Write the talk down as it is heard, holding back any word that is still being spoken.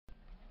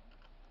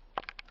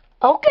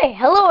Okay,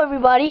 hello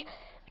everybody.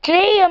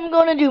 Today I'm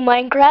gonna do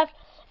Minecraft,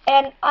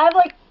 and I have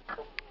like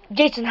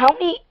Jason. How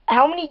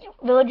many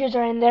villagers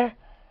are in there?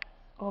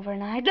 Over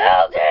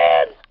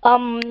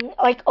 9,000!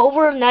 Like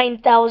over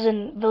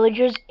 9,000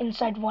 villagers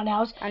inside one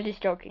house. I'm just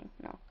joking.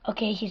 No.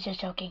 Okay, he's just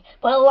joking.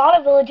 But a lot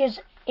of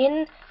villagers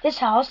in this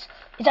house.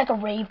 It's like a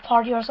rave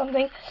party or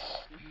something.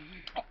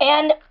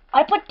 And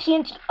I put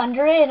TNT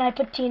under it, and I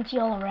put TNT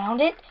all around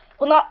it.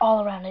 Well, not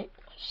all around it,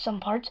 some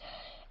parts.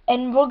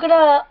 And we're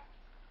gonna.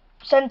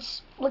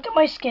 Look at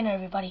my skin,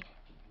 everybody.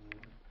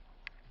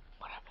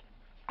 What happened?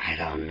 I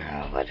don't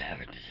know what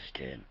happened to the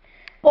skin.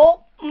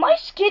 Well, my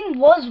skin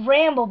was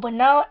Rambo, but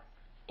now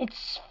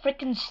it's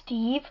frickin'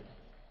 Steve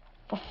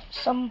for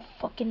some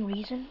fucking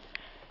reason.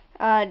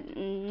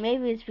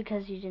 Maybe it's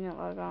because you didn't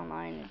log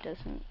online. It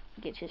doesn't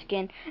get your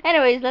skin.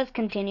 Anyways, let's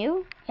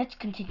continue. Let's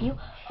continue.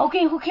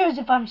 Okay, who cares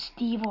if I'm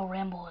Steve or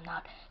Rambo or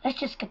not? Let's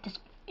just get this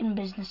in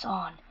business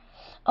on.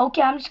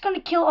 Okay, I'm just gonna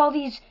kill all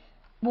these.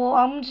 Well,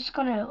 I'm just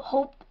gonna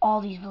hope all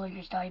these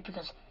villagers die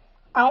because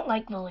I don't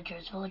like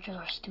villagers. Villagers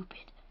are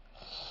stupid.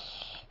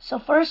 So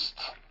first,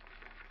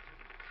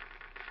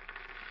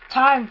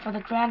 time for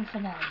the grand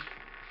finale.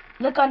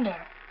 Look under.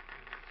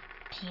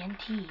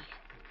 TNT.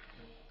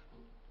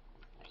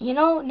 You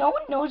know, no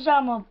one knows that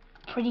I'm a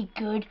pretty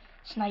good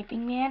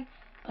sniping man,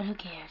 but who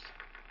cares?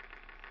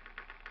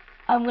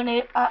 I'm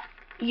gonna,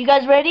 you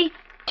guys ready?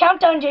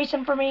 Countdown,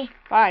 Jason, for me.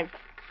 5,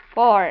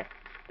 4,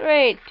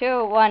 3,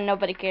 2, 1.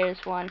 Nobody cares.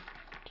 1,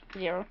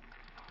 0.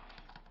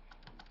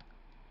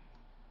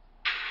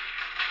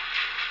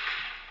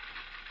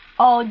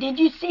 Oh, did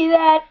you see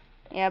that?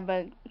 Yeah,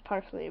 but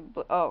partially.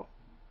 Oh.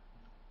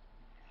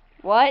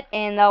 What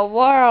in the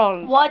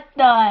world? What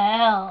the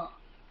hell?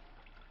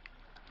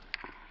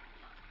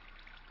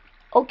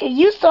 Okay,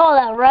 you saw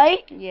that,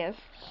 right? Yes.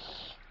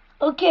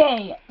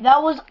 Okay,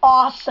 that was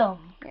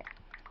awesome. Yeah.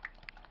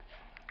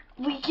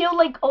 We killed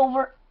like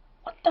over...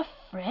 What the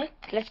frick?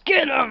 Let's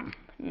get him!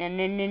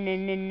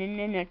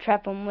 No.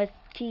 Trap him with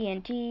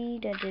TNT.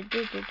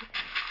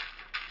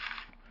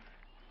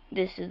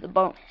 This is the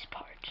bonus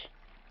part.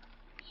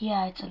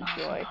 Yeah, it's an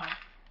Enjoy. awesome part.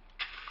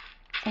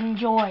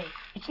 Enjoy.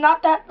 It's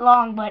not that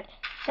long, but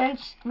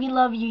since we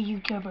love you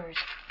YouTubers,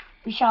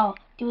 we shall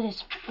do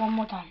this one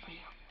more time for you.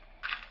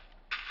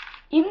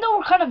 Even though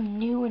we're kind of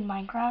new in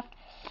Minecraft.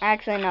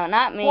 Actually, no,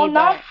 not me. Well, but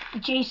not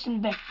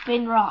Jason, but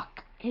Ben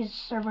Rock, his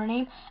server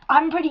name.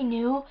 I'm pretty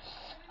new.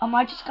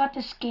 I just got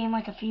this game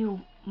like a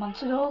few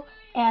months ago,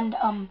 and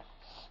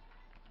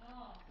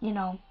you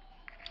know,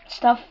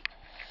 stuff.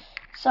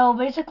 So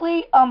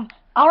basically,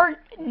 our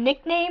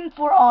nickname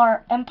for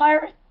our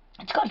empire,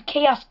 it's called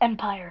Chaos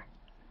Empire.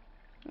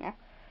 Yeah.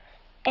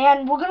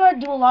 And we're gonna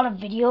do a lot of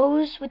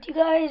videos with you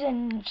guys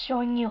and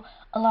showing you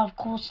a lot of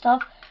cool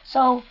stuff.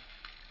 So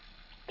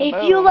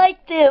if you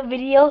like the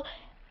video,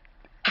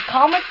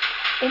 comment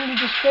in the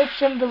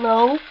description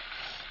below,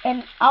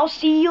 and I'll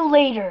see you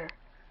later,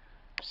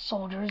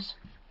 soldiers.